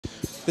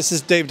This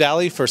is Dave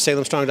Daly for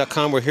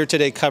SalemStrong.com. We're here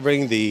today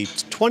covering the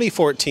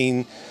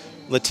 2014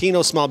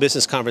 Latino Small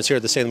Business Conference here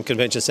at the Salem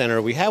Convention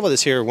Center. We have with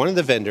us here one of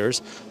the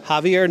vendors,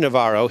 Javierre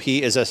Navarro.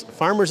 He is a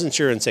farmer's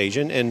insurance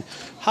agent. And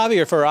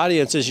Javierre, for our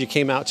audiences, you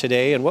came out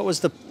today, and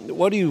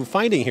what are you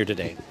finding here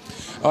today?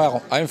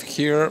 Well, I'm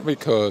here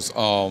because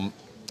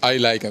I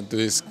like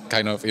this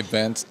kind of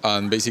event,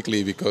 and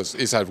basically because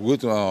it's a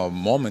good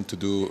moment to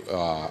do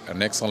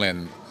an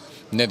excellent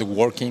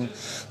networking.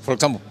 For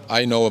example,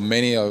 I know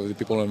many of the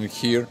people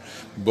here,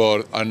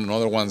 but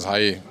another ones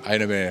I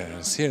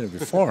never seen it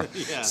before.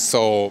 Yeah.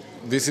 So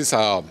this is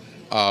like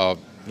a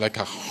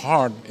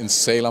heart in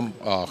Salem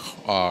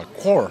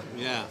core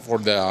for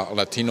the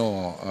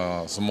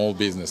Latino small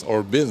business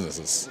or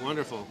businesses.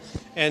 Wonderful.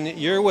 And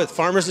you're with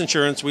Farmers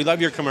Insurance. We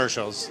love your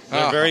commercials.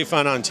 They're very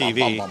fun on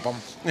TV.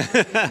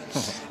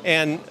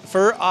 And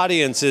for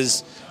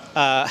audiences,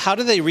 how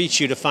do they reach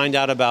you to find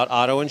out about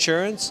auto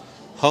insurance,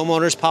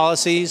 homeowners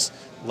policies,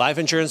 life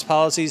insurance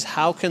policies?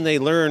 How can they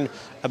learn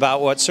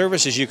about what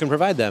services you can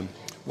provide them?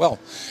 Well,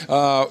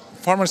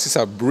 Farmers is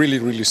a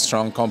really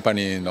strong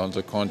company in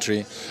the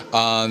country,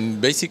 and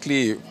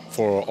basically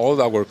for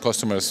all our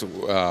customers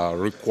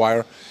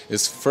require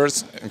is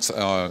first,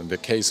 the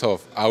case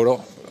of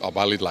auto, a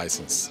valid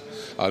license.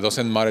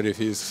 Doesn't matter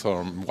if it's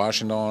from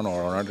Washington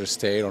or another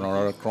state or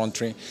another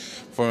country.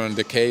 For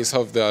the case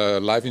of the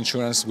life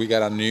insurance, we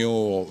got a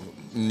new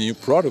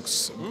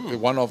products.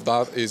 One of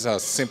that is a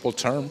simple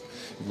term,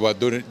 but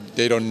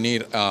they don't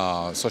need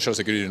a social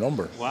security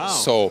number. Wow.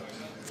 So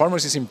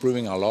Farmers is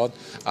improving a lot,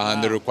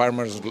 and the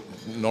requirements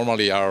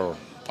normally are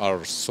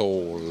so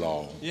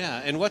low.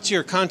 Yeah, and what's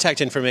your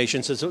contact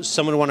information so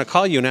someone want to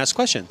call you and ask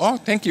questions? Oh,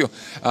 thank you.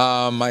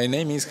 My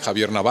name is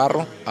Javierre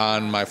Navarro,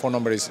 and my phone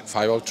number is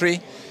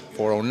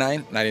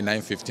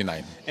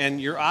 503-409-9959. And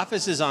your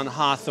office is on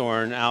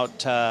Hawthorne,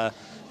 out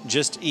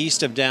just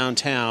east of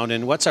downtown.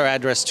 And what's our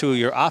address to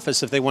your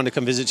office if they want to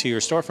come visit to your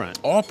storefront?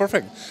 Oh,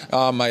 perfect.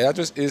 My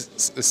address is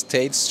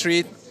State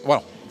Street,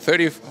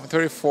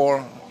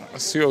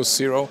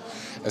 3400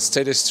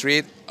 State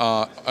Street,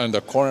 on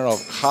the corner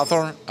of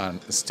Hawthorne and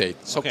State,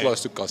 so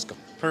close to Costco.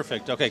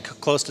 Perfect. Okay,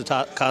 close to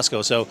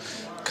Costco. So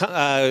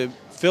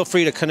feel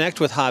free to connect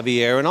with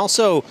Javierre. And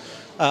also,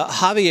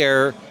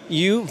 Javierre,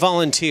 you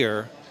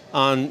volunteer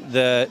on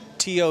the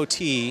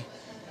TOT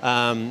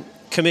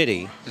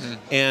committee.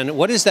 And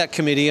what is that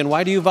committee, and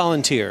why do you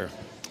volunteer?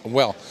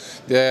 Well,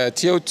 the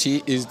TOT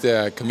is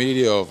the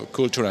Committee of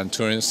Culture and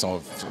Tourism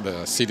of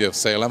the City of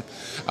Salem,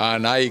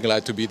 and I'm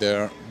glad to be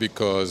there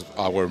because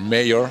our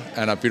mayor,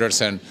 Anna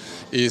Peterson,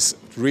 is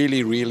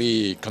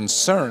really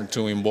concerned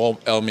to involve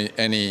all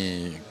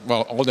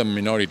the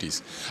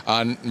minorities.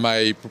 And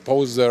my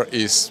proposal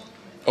is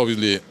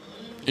obviously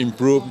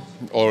improve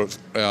or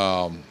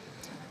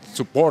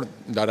support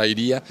that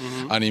idea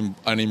and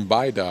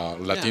invite the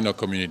Latino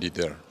community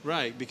there.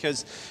 Right,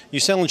 because you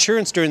sell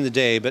insurance during the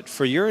day, but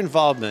for your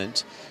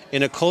involvement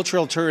in a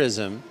cultural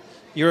tourism,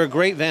 you're a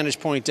great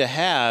vantage point to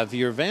have,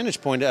 your vantage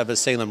point of a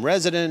Salem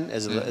resident,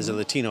 as a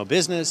Latino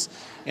business,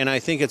 and I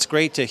think it's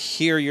great to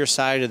hear your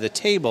side of the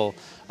table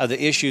of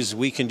the issues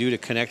we can do to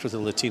connect with the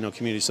Latino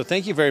community. So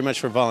thank you very much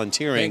for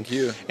volunteering. Thank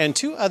you. And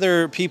to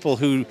other people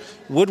who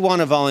would want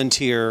to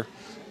volunteer,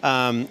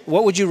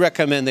 what would you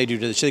recommend they do?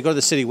 Should they go to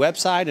the city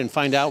website and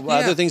find out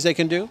other things they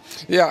can do?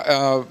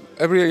 Yeah,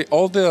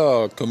 all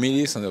the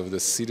committees of the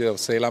City of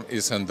Salem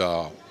is in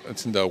the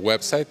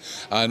website,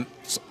 and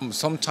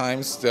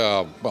sometimes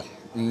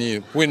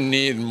we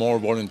need more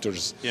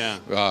volunteers.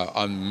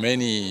 On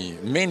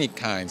many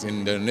kinds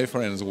in the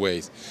different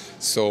ways.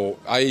 So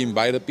I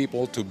invited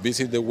people to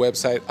visit the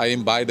website. I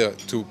invited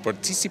to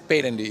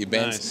participate in the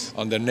events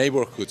on the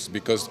neighborhoods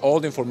because all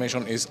the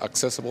information is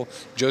accessible.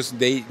 Just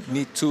they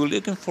need to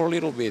look for a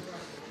little bit,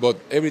 but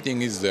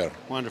everything is there.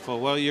 Wonderful.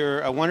 Well,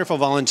 you're a wonderful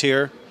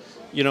volunteer.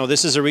 You know,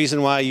 this is a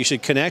reason why you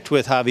should connect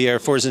with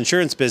Javierre for his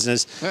insurance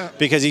business,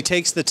 because he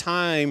takes the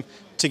time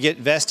to get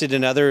vested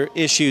in other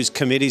issues,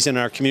 committees in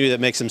our community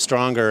that makes them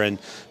stronger. And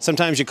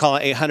sometimes you call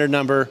an 800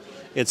 number,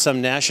 it's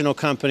some national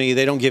company,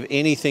 they don't give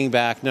anything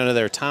back, none of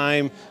their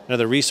time, none of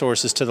their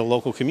resources to the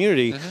local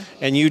community,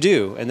 and you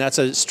do. And that's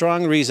a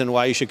strong reason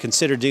why you should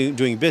consider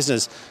doing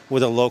business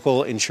with a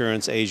local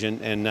insurance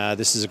agent. And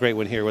this is a great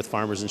one here with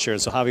Farmers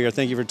Insurance. So Javierre,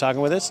 thank you for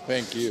talking with us.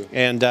 Thank you.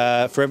 And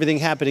for everything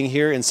happening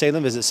here in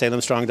Salem, visit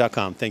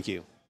SalemStrong.com. Thank you.